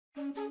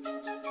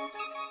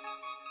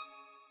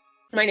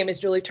My name is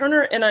Julie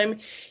Turner, and I'm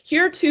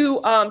here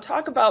to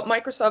talk about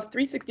Microsoft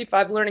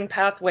 365 Learning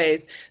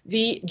Pathways,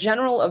 the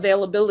general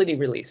availability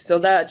release.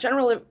 So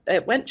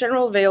it went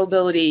general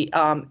availability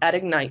at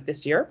Ignite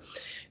this year.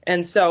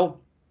 And so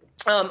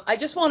I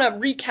just want to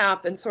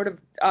recap and sort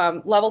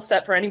of level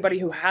set for anybody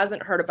who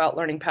hasn't heard about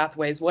Learning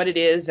Pathways, what it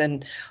is,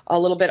 and a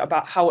little bit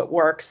about how it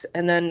works.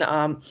 And then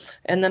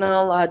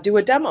I'll do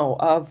a demo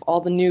of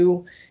all the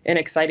new and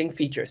exciting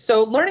features.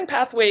 So Learning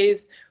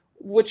Pathways,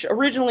 which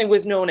originally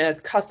was known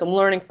as custom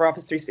learning for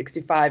Office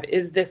 365,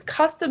 is this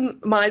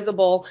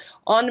customizable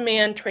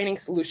on-demand training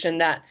solution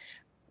that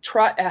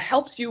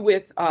helps you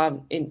with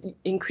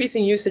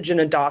increasing usage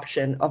and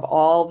adoption of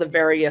all the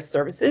various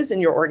services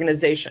in your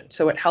organization.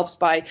 So it helps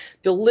by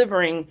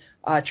delivering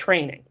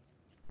training.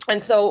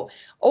 And so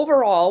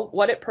overall,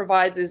 what it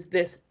provides is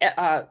this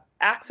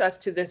access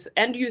to this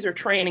end user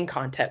training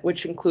content,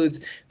 which includes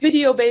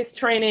video-based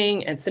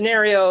training and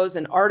scenarios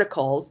and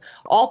articles,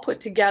 all put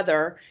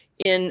together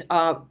in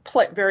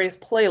various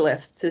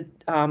playlists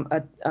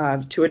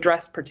to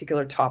address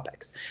particular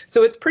topics.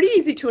 So it's pretty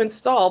easy to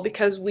install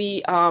because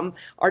we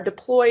are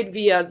deployed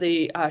via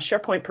the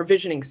SharePoint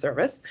provisioning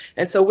service.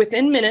 And so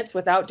within minutes,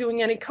 without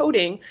doing any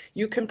coding,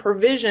 you can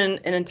provision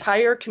an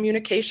entire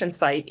communication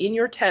site in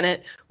your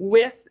tenant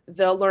with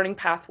the Learning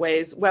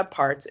Pathways web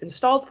parts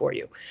installed for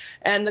you.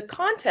 And the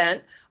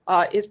content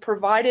is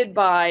provided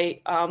by,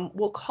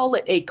 we'll call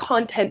it a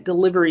content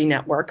delivery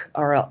network,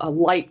 or a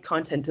light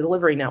content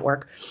delivery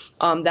network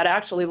that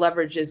actually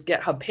leverages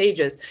GitHub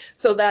Pages,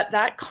 so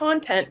that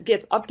content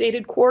gets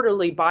updated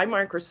quarterly by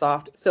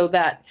Microsoft so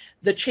that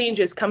the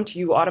changes come to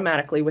you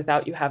automatically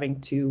without you having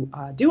to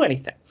do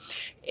anything.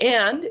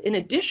 And in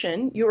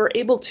addition, you are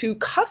able to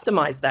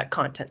customize that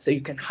content, so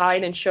you can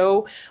hide and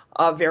show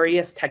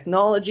various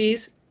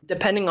technologies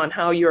depending on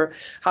how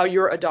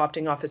you're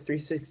adopting Office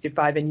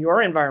 365 in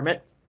your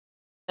environment,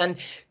 and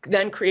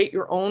then create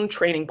your own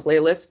training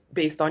playlist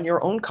based on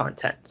your own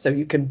content. So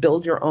you can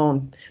build your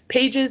own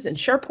pages in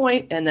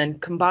SharePoint and then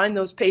combine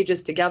those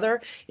pages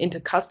together into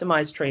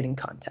customized training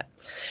content.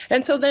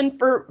 And so then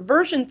for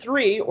version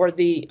 3, or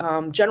the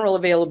general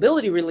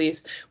availability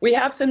release, we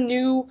have some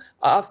new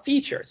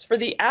features. For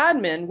the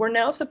admin, we're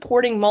now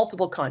supporting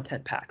multiple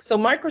content packs. So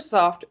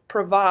Microsoft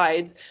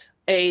provides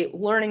a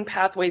Learning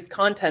Pathways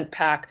content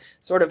pack,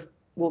 sort of,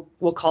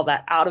 we'll call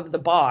that out of the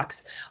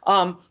box.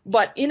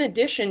 But in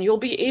addition, you'll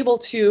be able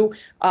to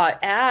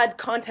add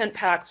content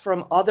packs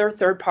from other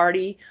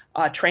third-party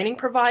training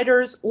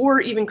providers, or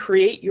even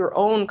create your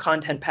own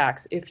content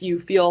packs if you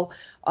feel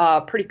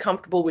pretty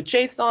comfortable with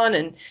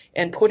JSON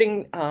and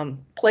putting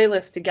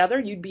playlists together.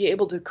 You'd be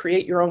able to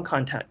create your own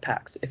content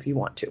packs if you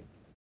want to.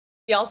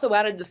 We also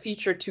added the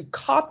feature to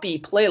copy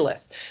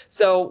playlists.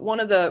 So one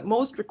of the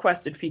most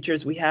requested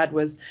features we had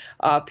was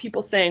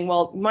people saying,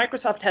 well,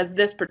 Microsoft has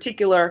this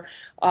particular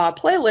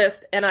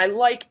playlist, and I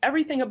like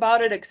everything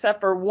about it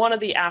except for one of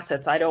the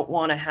assets I don't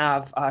want to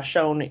have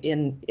shown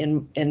in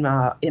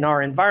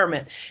our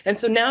environment. And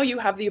so now you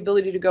have the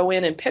ability to go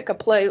in and pick a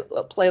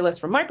playlist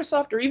from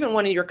Microsoft, or even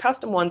one of your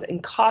custom ones,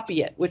 and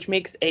copy it, which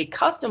makes a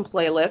custom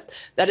playlist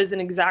that is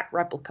an exact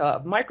replica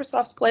of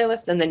Microsoft's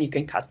playlist, and then you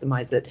can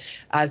customize it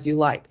as you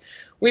like.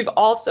 We've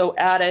also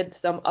added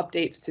some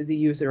updates to the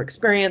user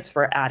experience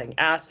for adding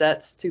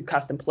assets to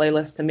custom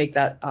playlists to make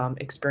that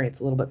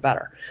experience a little bit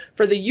better.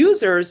 For the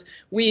users,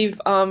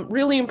 we've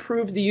really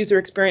improved the user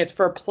experience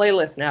for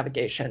playlist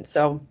navigation.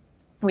 So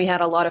we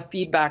had a lot of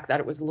feedback that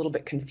it was a little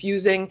bit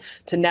confusing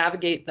to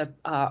navigate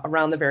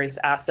around the various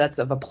assets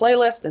of a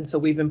playlist, and so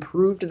we've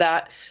improved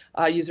that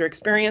user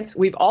experience.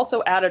 We've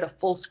also added a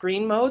full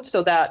screen mode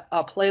so that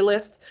a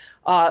playlist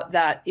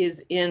that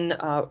is in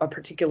a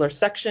particular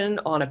section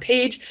on a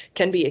page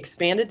can be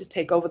expanded to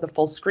take over the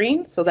full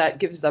screen, so that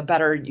gives a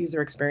better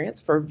user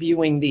experience for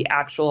viewing the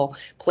actual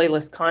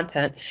playlist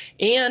content.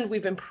 And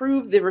we've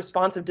improved the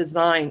responsive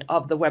design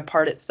of the web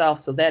part itself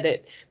so that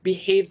it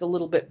behaves a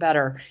little bit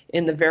better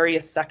in the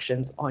various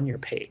sections on your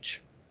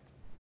page.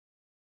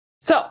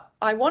 So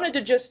I wanted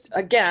to just,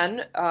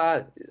 again,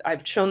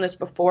 I've shown this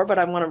before, but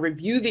I want to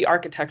review the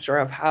architecture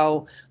of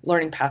how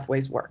Learning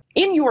Pathways work.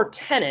 In your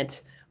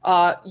tenant,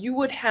 you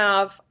would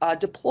have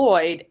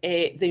deployed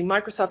the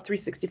Microsoft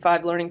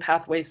 365 Learning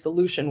Pathways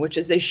solution, which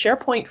is a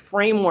SharePoint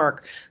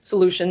framework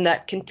solution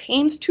that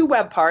contains 2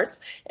 web parts,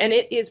 and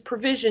it is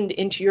provisioned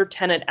into your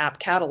tenant app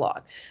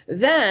catalog.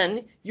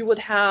 Then you would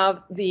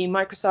have the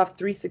Microsoft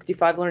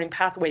 365 Learning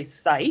Pathways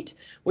site,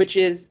 which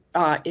is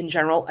in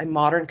general a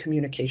modern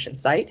communication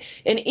site.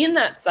 And in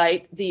that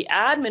site, the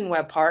admin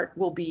web part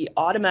will be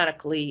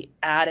automatically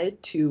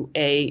added to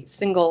a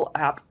single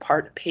app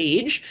part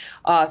page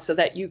so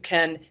that you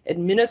can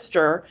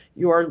administer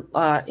your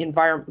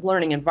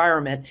learning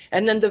environment.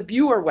 And then the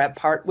viewer web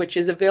part, which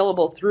is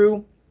available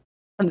through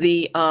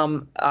the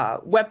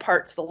web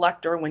part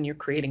selector when you're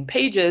creating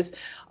pages,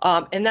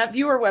 and that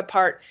viewer web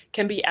part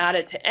can be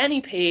added to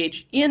any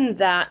page in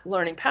that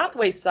Learning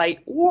Pathways site,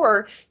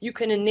 or you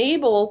can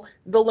enable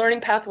the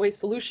Learning Pathways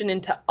solution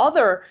into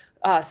other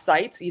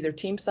sites, either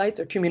team sites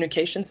or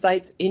communication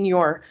sites in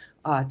your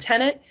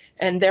tenant,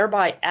 and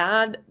thereby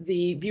add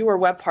the viewer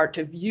web part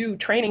to view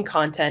training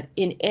content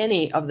in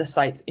any of the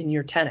sites in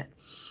your tenant.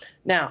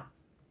 Now,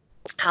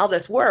 how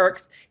this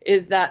works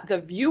is that the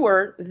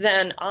viewer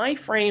then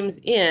iframes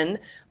in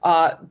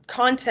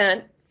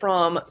content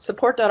from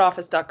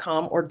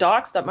support.office.com or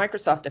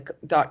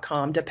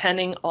docs.microsoft.com,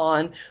 depending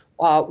on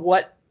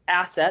what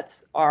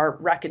assets are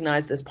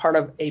recognized as part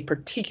of a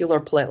particular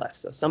playlist.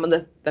 So some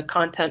of the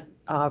content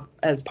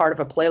as part of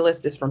a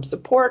playlist is from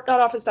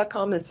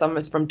support.office.com and some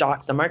is from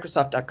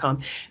docs.microsoft.com.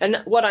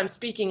 And what I'm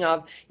speaking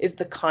of is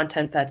the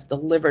content that's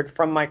delivered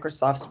from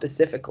Microsoft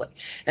specifically.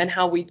 And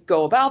how we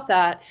go about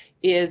that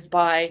is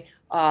by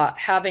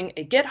having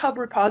a GitHub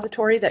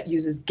repository that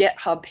uses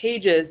GitHub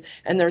pages,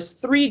 and there's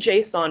 3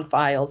 JSON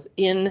files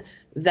in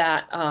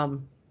that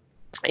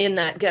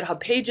GitHub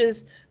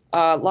pages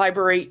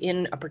library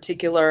in a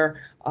particular.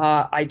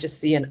 I just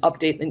see an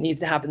update that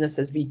needs to happen. This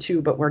says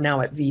V2, but we're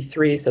now at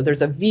V3. So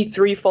there's a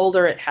V3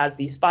 folder. It has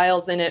these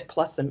files in it,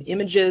 plus some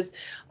images,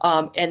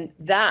 and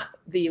that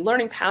the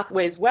Learning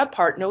Pathways web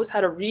part knows how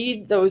to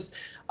read those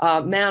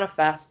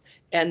manifests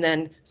and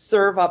then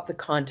serve up the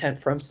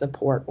content from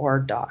support or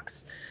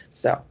docs.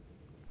 So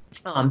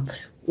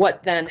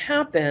what then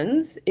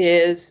happens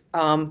is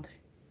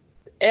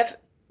if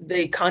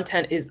the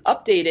content is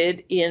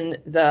updated in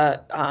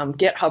the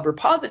GitHub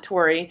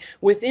repository,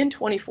 within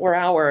 24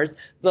 hours,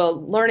 the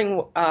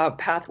Learning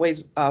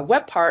Pathways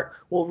web part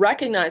will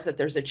recognize that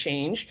there's a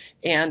change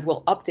and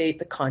will update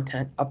the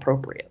content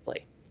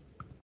appropriately.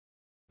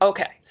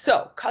 Okay,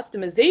 so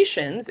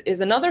customizations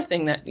is another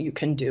thing that you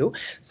can do.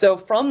 So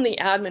from the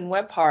admin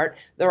web part,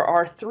 there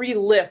are 3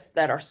 lists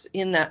that are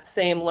in that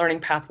same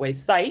Learning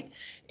Pathways site,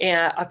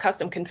 and a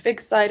custom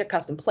config site, a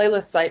custom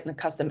playlist site, and a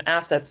custom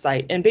asset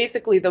site. And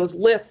basically those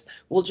lists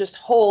will just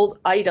hold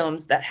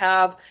items that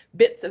have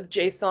bits of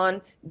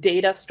JSON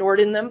data stored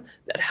in them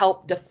that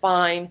help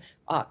define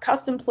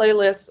custom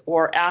playlists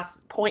or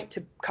point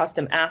to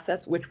custom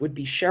assets, which would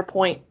be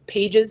SharePoint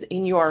pages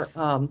in your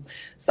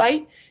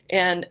site,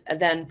 and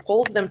then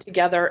pulls them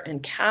together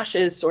and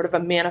caches sort of a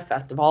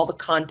manifest of all the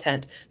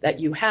content that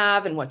you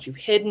have and what you've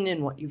hidden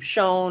and what you've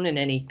shown and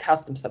any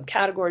custom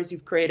subcategories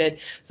you've created.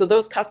 So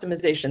those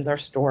customizations are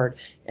stored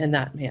in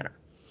that manner.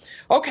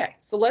 Okay,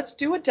 so let's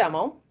do a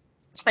demo.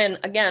 And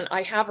again,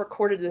 I have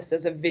recorded this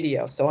as a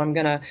video, so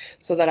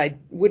so that I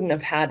wouldn't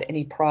have had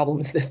any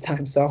problems this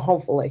time, so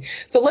hopefully.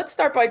 So let's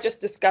start by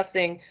just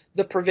discussing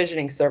the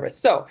provisioning service.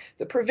 So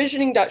the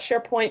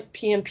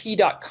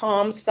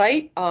provisioning.sharepointpmp.com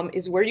site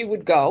is where you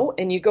would go,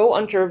 and you go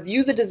under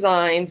View the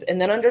Designs, and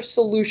then under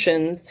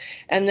Solutions,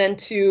 and then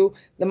to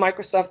the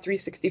Microsoft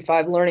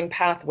 365 Learning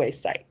Pathway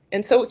site.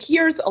 And so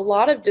here's a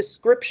lot of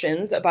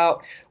descriptions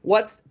about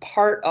what's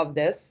part of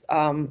this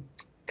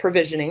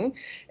provisioning,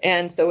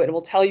 and so it will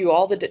tell you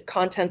all the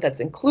content that's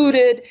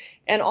included,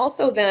 and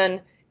also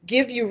then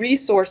give you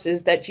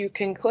resources that you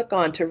can click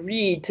on to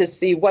read to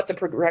see what the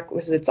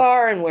prerequisites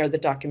are and where the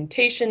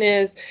documentation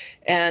is,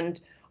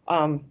 and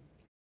all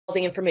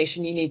the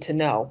information you need to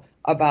know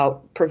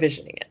about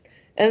provisioning it.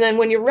 And then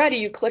when you're ready,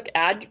 you click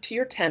Add to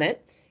your tenant,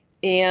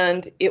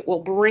 and it will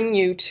bring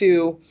you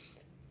to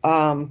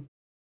a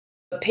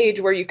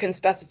page where you can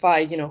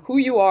specify, who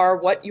you are,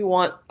 what you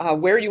want,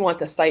 where you want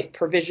the site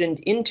provisioned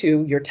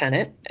into your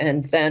tenant,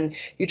 and then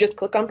you just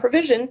click on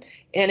Provision,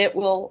 and it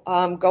will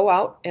go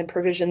out and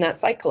provision that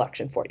site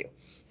collection for you.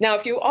 Now,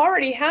 if you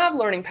already have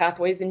Learning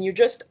Pathways and you're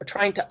just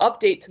trying to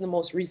update to the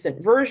most recent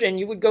version,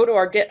 you would go to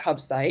our GitHub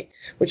site,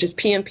 which is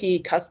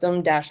PMP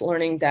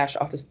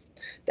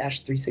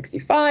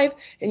custom-learning-office-365,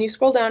 and you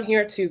scroll down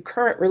here to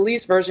current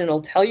release version.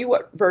 It'll tell you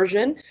what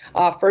version.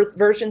 For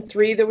version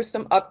 3, there was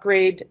some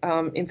upgrade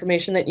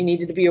information that you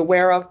needed to be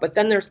aware of, but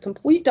then there's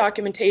complete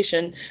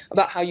documentation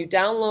about how you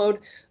download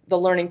the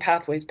Learning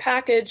Pathways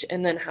package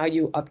and then how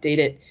you update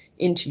it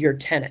into your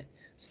tenant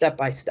step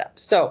by step.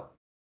 So let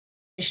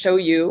me show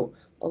you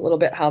a little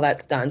bit how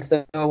that's done.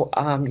 So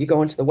you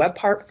go into the web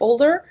part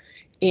folder,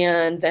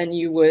 and then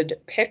you would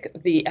pick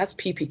the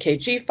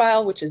SPPKG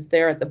file, which is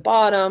there at the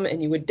bottom,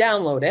 and you would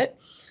download it.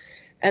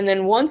 And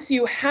then once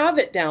you have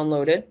it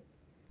downloaded,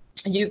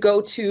 you go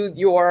to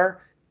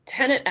your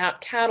tenant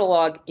app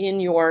catalog in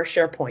your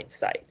SharePoint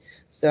site.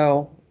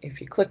 So if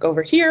you click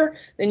over here,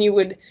 then you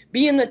would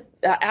be in the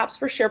Apps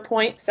for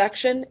SharePoint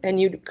section, and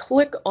you'd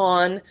click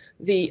on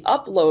the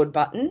Upload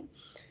button,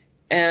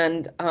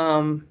 and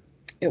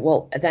it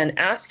will then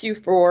ask you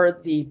for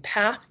the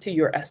path to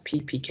your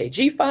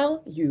SPPKG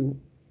file. You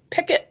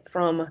pick it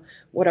from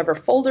whatever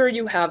folder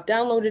you have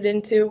downloaded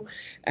into,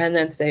 and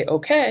then say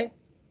OK,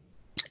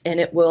 and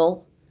it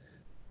will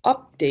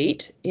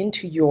update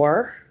into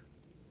your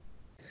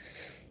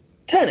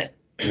tenant.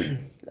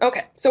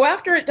 OK, so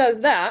after it does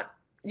that,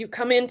 you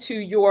come into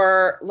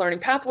your Learning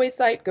Pathways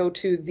site, go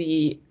to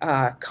the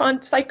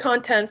site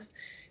contents,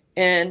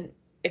 and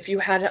if you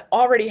had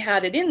already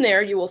had it in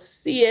there, you will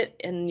see it,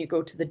 and you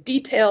go to the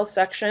details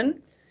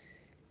section,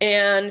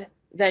 and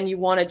then you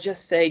want to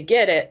just say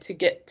get it to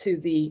get to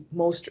the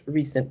most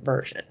recent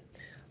version.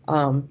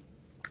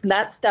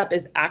 That step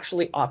is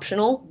actually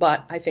optional,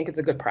 but I think it's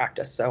a good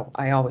practice, so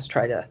I always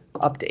try to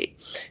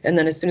update. And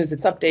then as soon as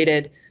it's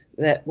updated,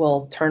 that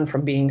will turn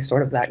from being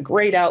sort of that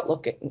grayed out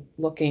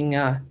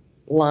looking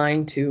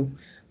line to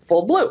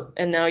full blue.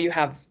 And now you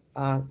have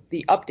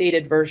the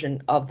updated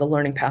version of the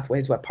Learning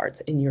Pathways web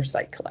parts in your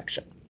site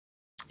collection.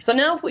 So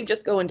now if we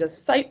just go into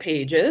site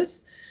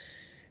pages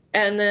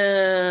and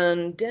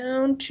then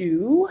down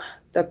to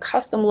the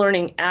custom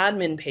learning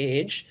admin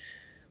page,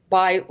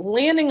 by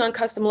landing on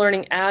custom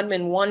learning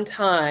admin one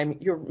time,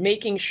 you're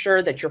making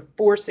sure that you're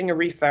forcing a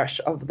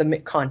refresh of the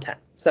content.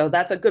 So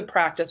that's a good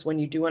practice when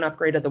you do an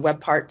upgrade of the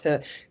web part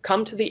to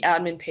come to the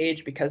admin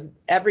page, because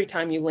every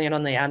time you land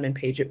on the admin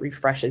page, it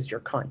refreshes your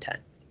content.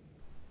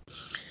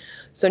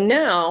 So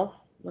now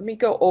let me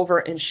go over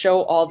and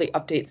show all the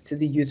updates to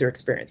the user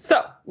experience.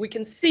 So we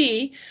can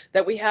see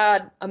that we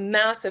had a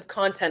massive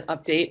content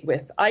update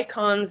with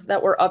icons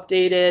that were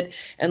updated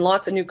and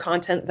lots of new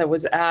content that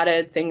was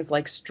added. Things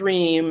like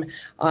stream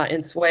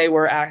and sway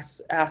were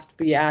asked to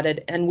be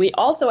added. And we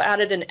also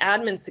added an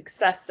admin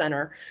success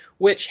center,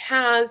 which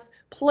has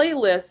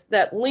playlists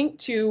that link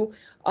to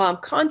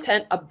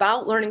content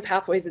about Learning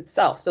Pathways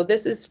itself. So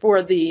this is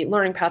for the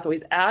Learning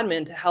Pathways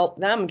admin to help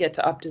them get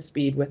up to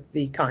speed with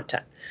the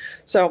content.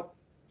 So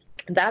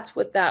that's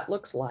what that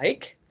looks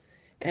like.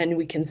 And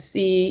we can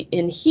see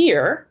in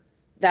here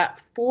that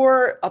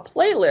for a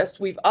playlist,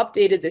 we've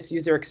updated this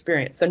user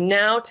experience. So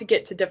now to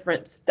get to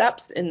different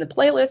steps in the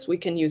playlist, we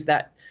can use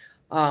that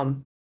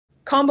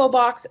combo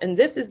box, and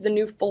this is the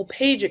new full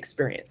page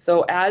experience.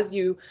 So as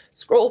you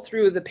scroll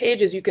through the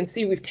pages, you can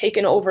see we've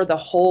taken over the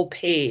whole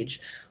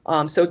page.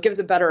 So it gives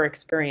a better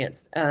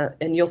experience,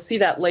 and you'll see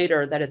that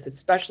later that it's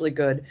especially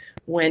good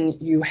when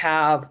you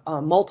have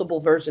multiple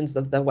versions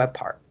of the web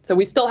part. So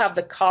we still have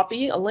the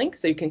copy a link,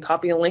 so you can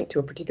copy a link to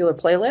a particular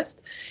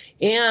playlist,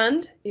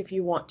 and if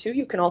you want to,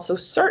 you can also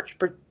search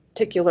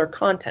particular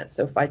content.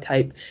 So if I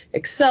type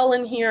Excel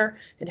in here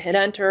and hit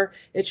enter,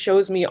 it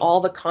shows me all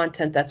the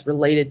content that's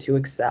related to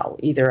Excel,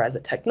 either as a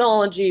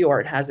technology or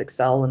it has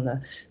Excel in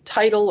the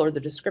title or the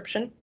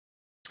description.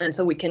 And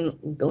so we can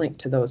link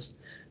to those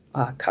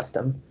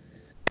custom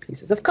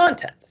pieces of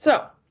content.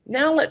 So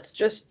now let's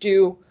just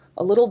do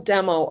a little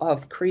demo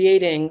of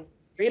create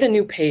a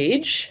new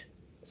page.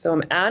 So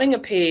I'm adding a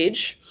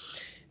page.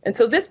 And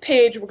so this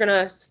page, we're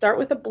going to start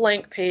with a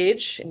blank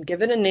page and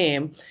give it a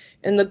name.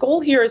 And the goal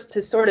here is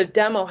to sort of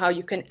demo how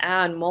you can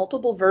add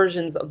multiple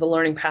versions of the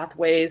Learning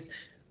Pathways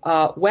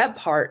web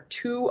part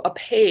to a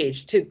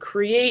page to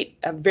create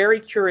a very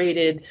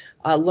curated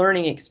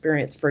learning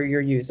experience for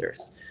your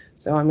users.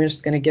 So I'm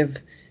just going to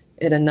give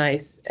it a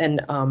nice,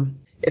 and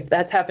if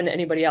that's happened to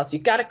anybody else, you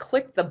got to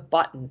click the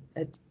button.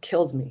 It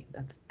kills me.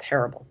 That's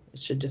terrible.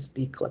 It should just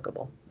be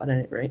clickable, but at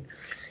any rate.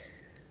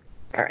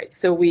 All right,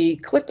 so we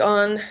clicked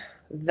on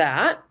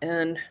that,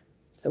 and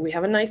so we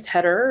have a nice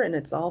header, and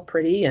it's all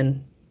pretty,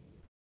 and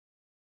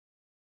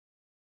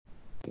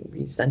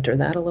recenter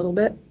that a little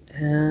bit,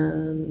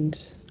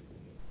 and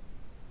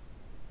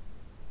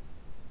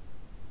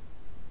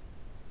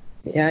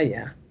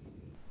yeah.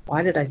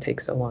 Why did I take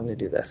so long to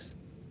do this?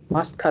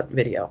 Must cut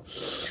video.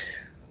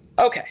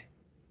 Okay,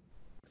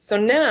 so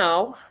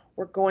now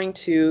we're going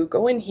to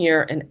go in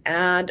here and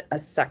add a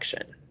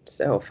section.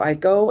 So if I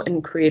go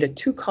and create a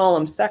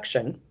 2-column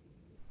section,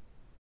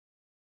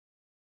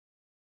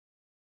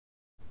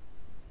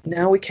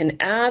 now we can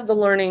add the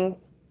Learning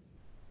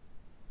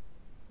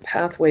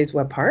Pathways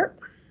web part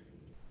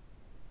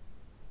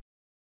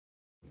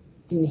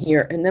in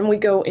here, and then we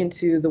go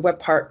into the web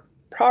part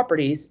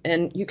properties,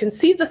 and you can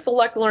see the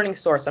select learning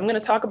source. I'm going to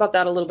talk about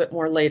that a little bit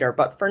more later,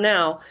 but for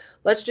now,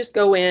 let's just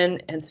go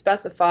in and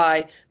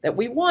specify that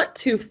we want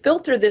to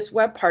filter this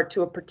web part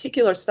to a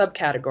particular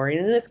subcategory,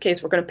 and in this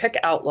case, we're going to pick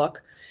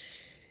Outlook.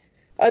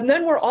 And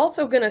then we're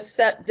also going to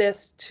set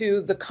this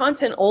to the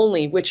content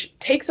only, which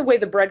takes away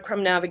the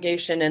breadcrumb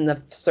navigation and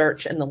the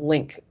search and the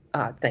link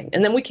thing.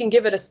 And then we can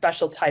give it a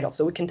special title.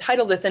 So we can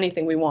title this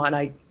anything we want.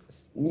 I,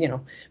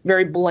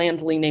 very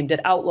blandly named it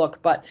Outlook,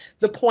 but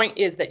the point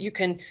is that you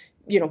can,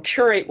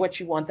 curate what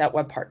you want that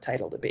web part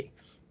title to be.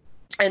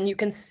 And you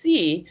can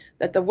see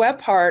that the web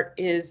part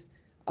is,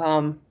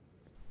 and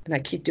I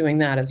keep doing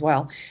that as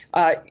well,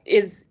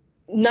 is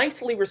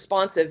nicely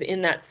responsive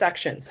in that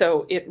section.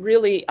 So it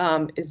really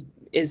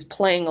is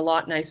playing a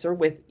lot nicer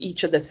with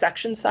each of the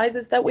section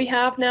sizes that we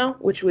have now,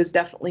 which was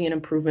definitely an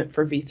improvement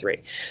for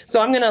V3.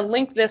 So I'm going to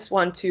link this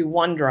one to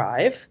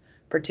OneDrive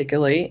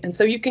particularly, and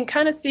so you can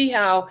kind of see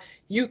how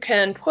you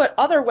can put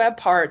other web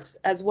parts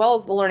as well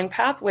as the Learning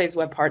Pathways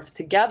web parts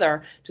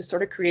together to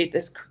sort of create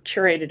this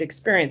curated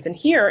experience. And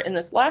here in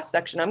this last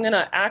section, I'm going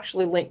to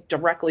actually link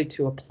directly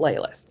to a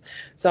playlist.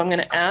 So I'm going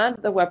to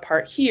add the web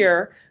part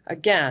here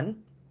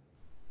again.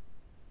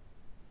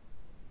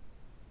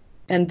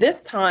 And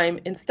this time,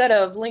 instead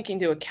of linking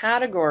to a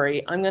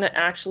category, I'm going to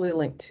actually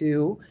link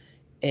to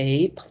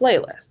a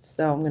playlist.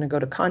 So I'm going to go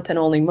to content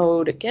only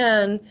mode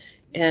again,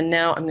 and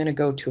now I'm going to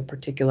go to a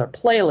particular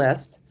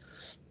playlist.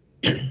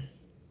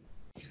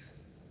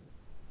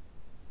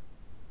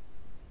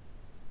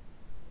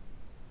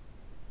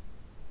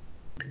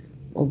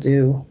 we'll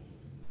do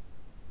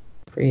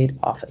create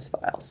office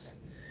files.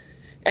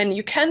 And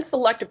you can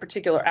select a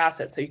particular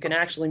asset, so you can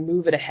actually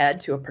move it ahead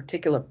to a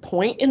particular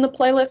point in the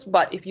playlist,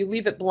 but if you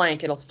leave it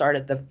blank, it'll start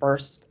at the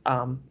first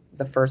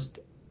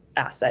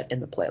asset in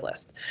the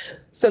playlist.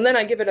 So then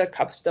I give it a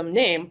custom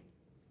name,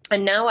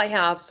 and now I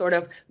have sort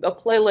of a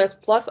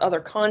playlist plus other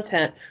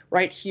content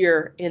right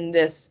here in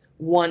this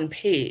one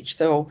page.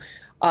 So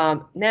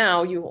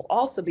now you will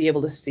also be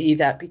able to see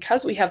that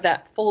because we have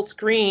that full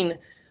screen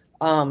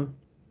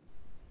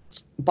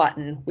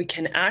button, we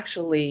can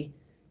actually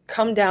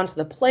come down to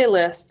the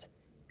playlist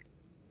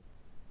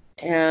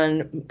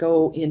and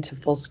go into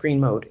full screen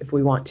mode if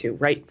we want to,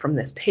 right from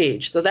this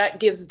page. So that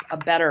gives a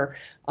better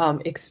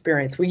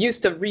experience. We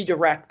used to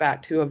redirect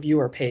back to a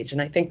viewer page,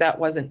 and I think that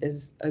wasn't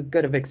as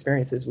good of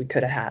experience as we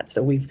could have had.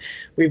 So we've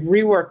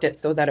reworked it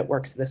so that it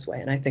works this way,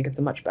 and I think it's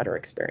a much better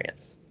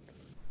experience.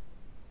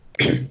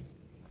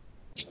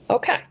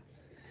 Okay,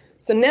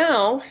 so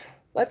now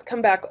let's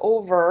come back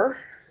over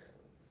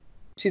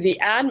to the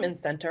admin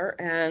center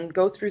and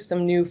go through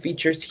some new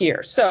features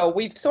here. So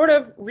we've sort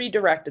of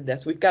redirected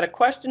this. We've got a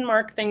question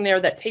mark thing there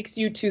that takes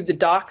you to the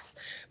docs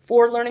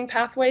for learning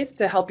pathways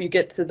to help you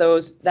get to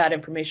that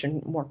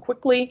information more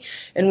quickly.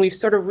 And we've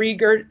sort of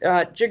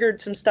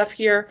jiggered some stuff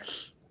here.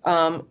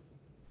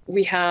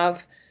 We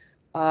have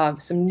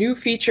some new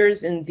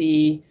features in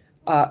the,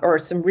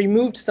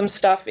 removed some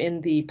stuff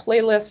in the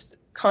playlist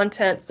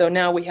content. So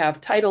now we have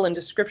title and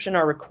description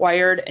are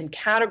required and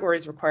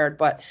categories required,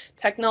 but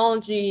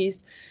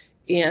technologies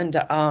and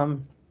let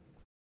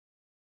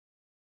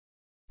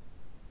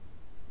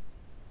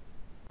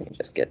me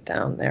just get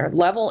down there.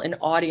 Level and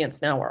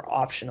audience now are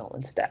optional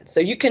instead. So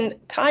you can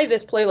tie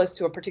this playlist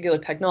to a particular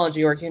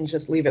technology, or you can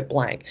just leave it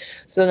blank.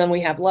 So then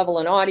we have level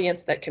and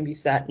audience that can be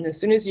set. And as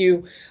soon as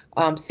you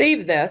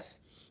save this,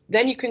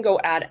 then you can go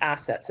add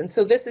assets. And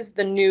so this is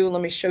the new,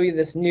 let me show you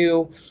this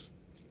new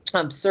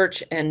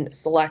search and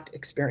select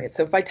experience.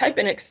 So if I type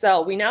in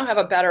Excel, we now have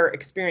a better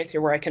experience here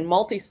where I can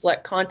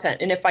multi-select content.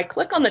 And if I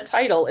click on the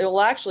title, it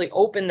will actually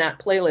open that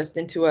playlist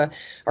into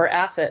or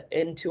asset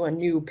into a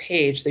new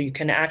page. So you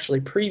can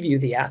actually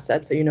preview the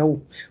asset so you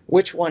know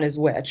which one is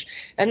which.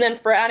 And then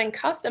for adding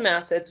custom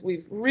assets,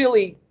 we've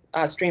really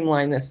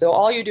streamlined this. So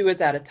all you do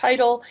is add a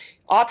title.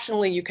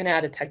 Optionally, you can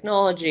add a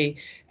technology,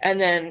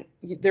 and then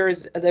there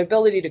is the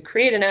ability to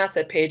create an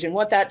asset page. And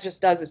what that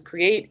just does is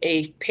create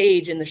a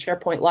page in the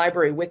SharePoint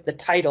library with the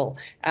title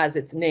as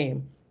its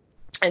name.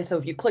 And so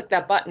if you click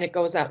that button, it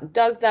goes out and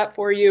does that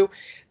for you,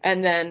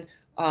 and then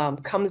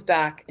comes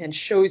back and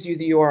shows you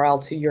the URL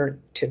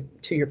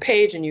to your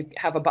page. And you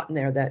have a button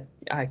there that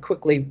I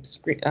quickly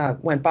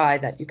went by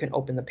that you can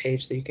open the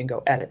page so you can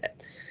go edit it.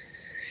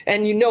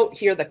 And you note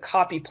here the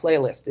copy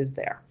playlist is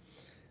there.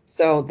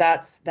 So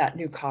that's that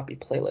new copy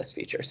playlist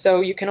feature. So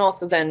you can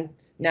also then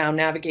now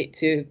navigate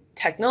to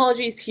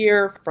technologies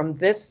here from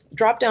this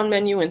drop-down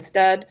menu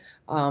instead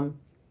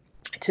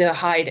to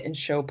hide and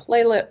show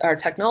playlist or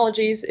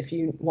technologies if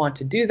you want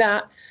to do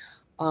that.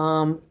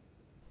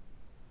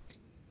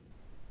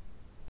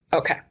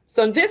 Okay,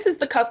 so this is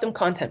the custom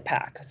content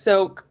pack.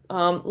 So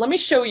let me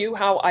show you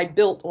how I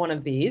built one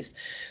of these.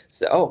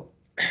 So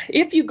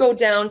if you go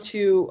down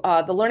to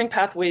the Learning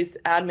Pathways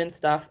admin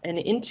stuff and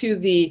into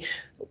the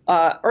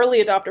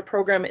early adopter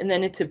program and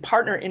then into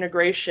partner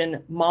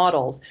integration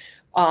models,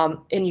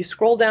 and you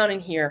scroll down in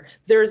here,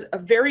 there's a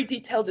very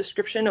detailed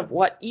description of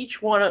what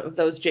each one of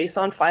those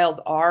JSON files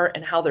are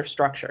and how they're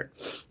structured.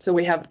 So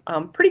we have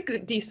pretty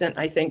good, decent,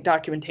 I think,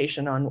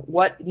 documentation on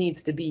what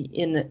needs to be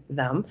in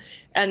them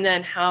and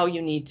then how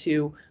you need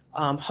to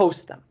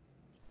host them.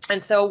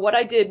 And so what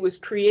I did was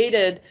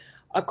created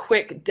a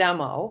quick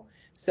demo.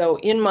 So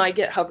in my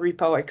GitHub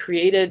repo, I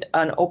created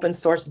an open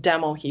source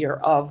demo here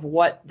of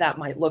what that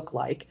might look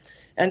like.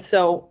 And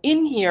so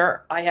in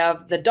here, I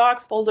have the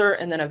docs folder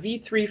and then a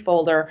v3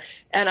 folder,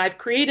 and I've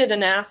created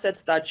an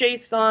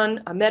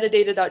assets.json, a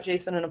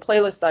metadata.json, and a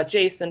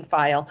playlist.json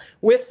file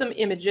with some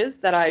images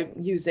that I'm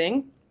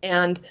using.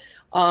 And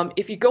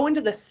if you go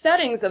into the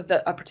settings of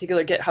a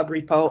particular GitHub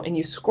repo and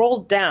you scroll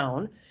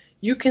down,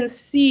 you can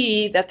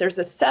see that there's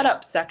a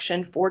setup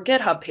section for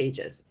GitHub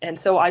pages. And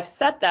so I've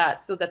set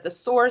that so that the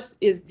source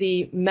is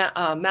the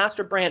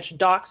master branch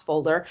docs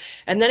folder,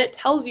 and then it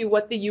tells you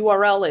what the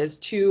URL is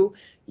to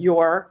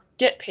your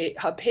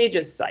GitHub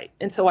pages site.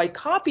 And so I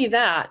copy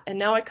that, and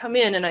now I come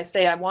in and I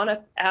say I want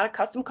to add a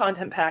custom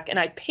content pack, and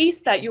I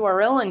paste that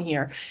URL in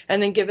here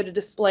and then give it a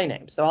display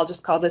name. So I'll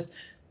just call this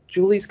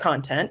Julie's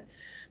content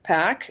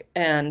pack,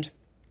 and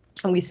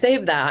we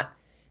save that.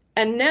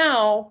 And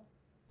now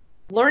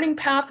Learning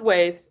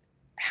Pathways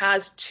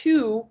has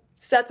two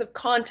sets of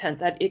content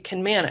that it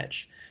can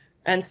manage.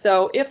 And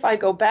so if I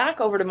go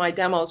back over to my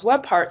demos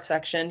web part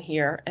section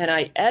here and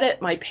I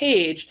edit my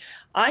page,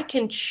 I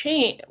can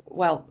change,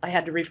 well, I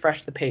had to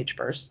refresh the page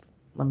first.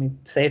 Let me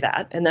say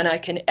that. And then I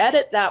can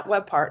edit that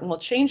web part, and we'll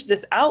change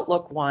this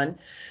Outlook one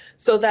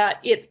so that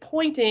it's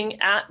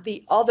pointing at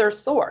the other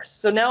source.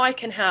 So now I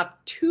can have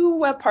two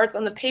web parts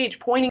on the page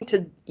pointing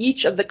to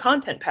each of the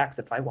content packs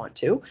if I want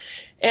to.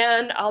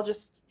 And I'll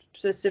just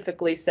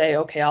specifically say,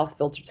 okay, I'll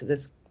filter to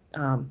this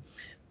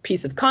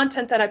piece of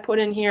content that I put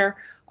in here.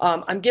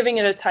 I'm giving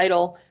it a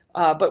title,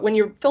 but when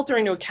you're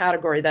filtering to a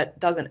category, that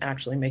doesn't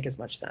actually make as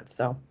much sense.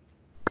 So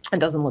it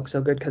doesn't look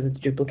so good because it's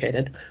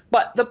duplicated.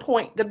 But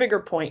the bigger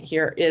point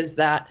here is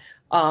that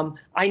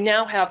I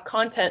now have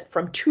content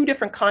from 2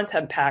 different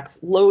content packs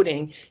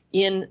loading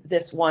in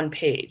this one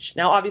page.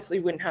 Now, obviously,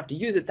 you wouldn't have to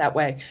use it that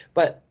way,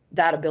 but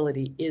that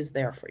ability is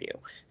there for you.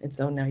 And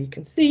so now you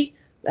can see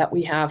that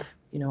we have,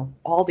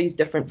 all these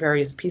different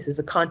various pieces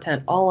of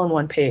content all on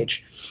one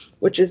page,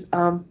 which is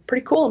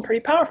pretty cool and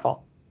pretty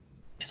powerful.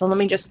 So let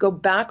me just go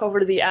back over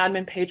to the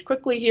admin page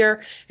quickly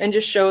here and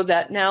just show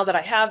that now that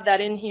I have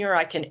that in here,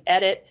 I can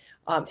edit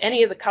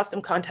any of the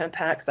custom content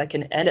packs. I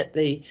can edit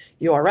the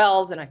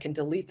URLs and I can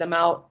delete them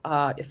out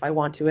if I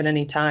want to at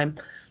any time,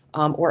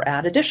 or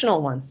add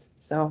additional ones.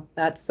 So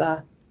that's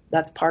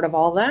part of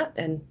all that.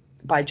 And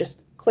by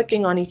just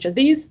clicking on each of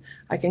these,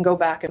 I can go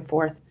back and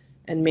forth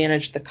and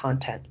manage the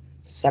content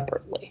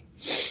separately.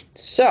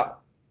 So,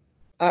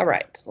 all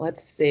right,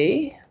 let's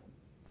see.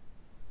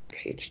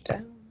 Page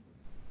down.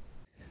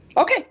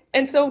 Okay,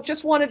 and so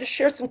just wanted to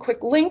share some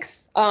quick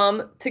links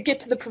to get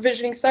to the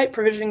provisioning site,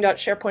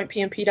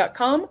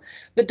 provisioning.sharepointpmp.com.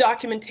 The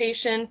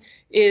documentation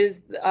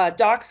is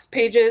docs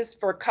pages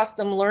for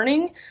custom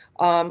learning,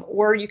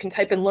 or you can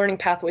type in learning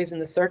pathways in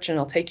the search and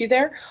it'll take you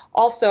there.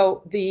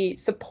 Also, the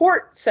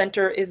support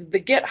center is the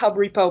GitHub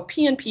repo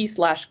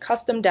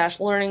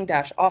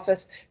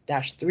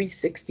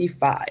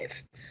pnp/custom-learning-office-365.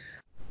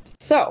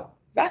 So,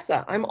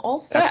 Vesa, I'm all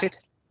set. That's it.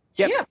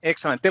 Yep, yeah.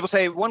 Excellent. There was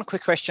one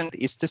quick question.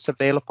 Is this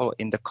available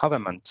in the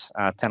government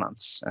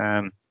tenants?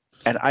 And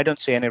I don't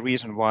see any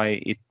reason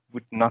why it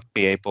would not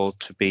be able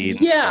to be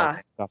installed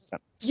in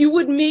government. You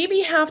would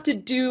maybe have to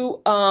do,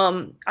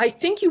 I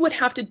think you would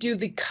have to do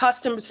the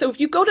custom. So if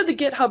you go to the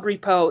GitHub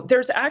repo,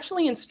 there's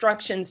actually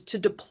instructions to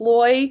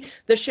deploy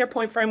the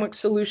SharePoint framework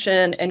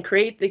solution and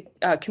create the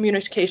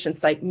communication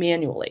site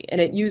manually.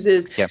 And it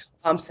uses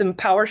some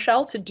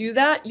PowerShell to do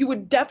that. You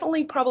would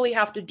definitely probably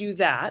have to do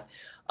that.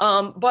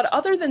 But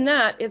other than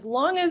that, as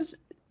long as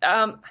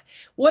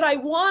what I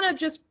want to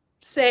just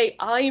say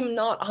I'm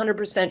not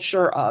 100%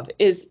 sure of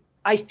is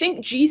I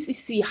think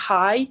GCC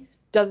High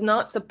does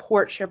not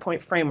support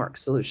SharePoint framework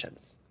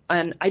solutions.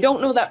 And I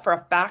don't know that for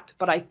a fact,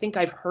 but I think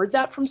I've heard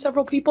that from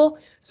several people.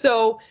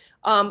 So,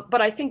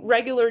 but I think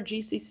regular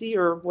GCC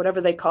or whatever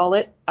they call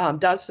it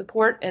does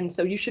support. And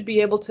so you should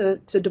be able to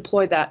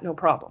deploy that, no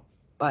problem.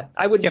 But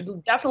I would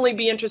definitely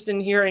be interested in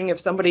hearing if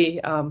somebody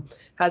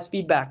has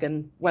feedback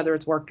and whether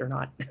it's worked or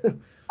not.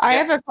 I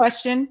have a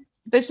question.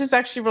 This is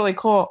actually really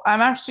cool.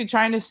 I'm actually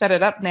trying to set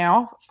it up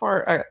now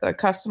for a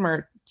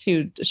customer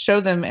to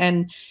show them,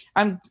 and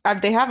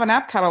they have an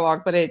app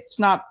catalog, but it's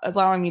not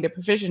allowing me to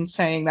provision,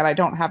 saying that I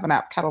don't have an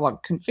app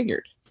catalog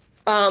configured.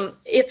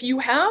 If you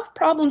have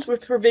problems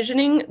with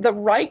provisioning, the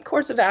right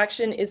course of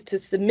action is to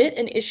submit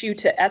an issue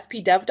to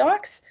SP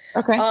DevDocs.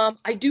 Okay.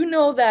 I do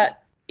know that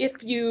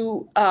if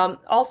you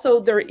also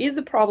there is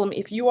a problem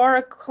if you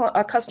are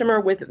a customer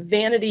with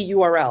vanity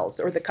URLs,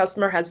 or the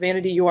customer has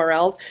vanity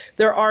URLs,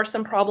 there are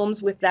some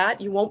problems with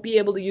that. You won't be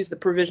able to use the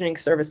provisioning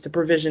service to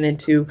provision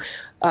into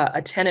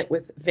a tenant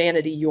with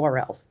vanity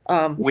URLs.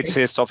 Which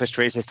is Office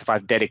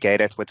 365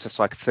 dedicated, which is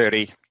like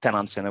 30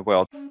 tenants in the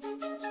world.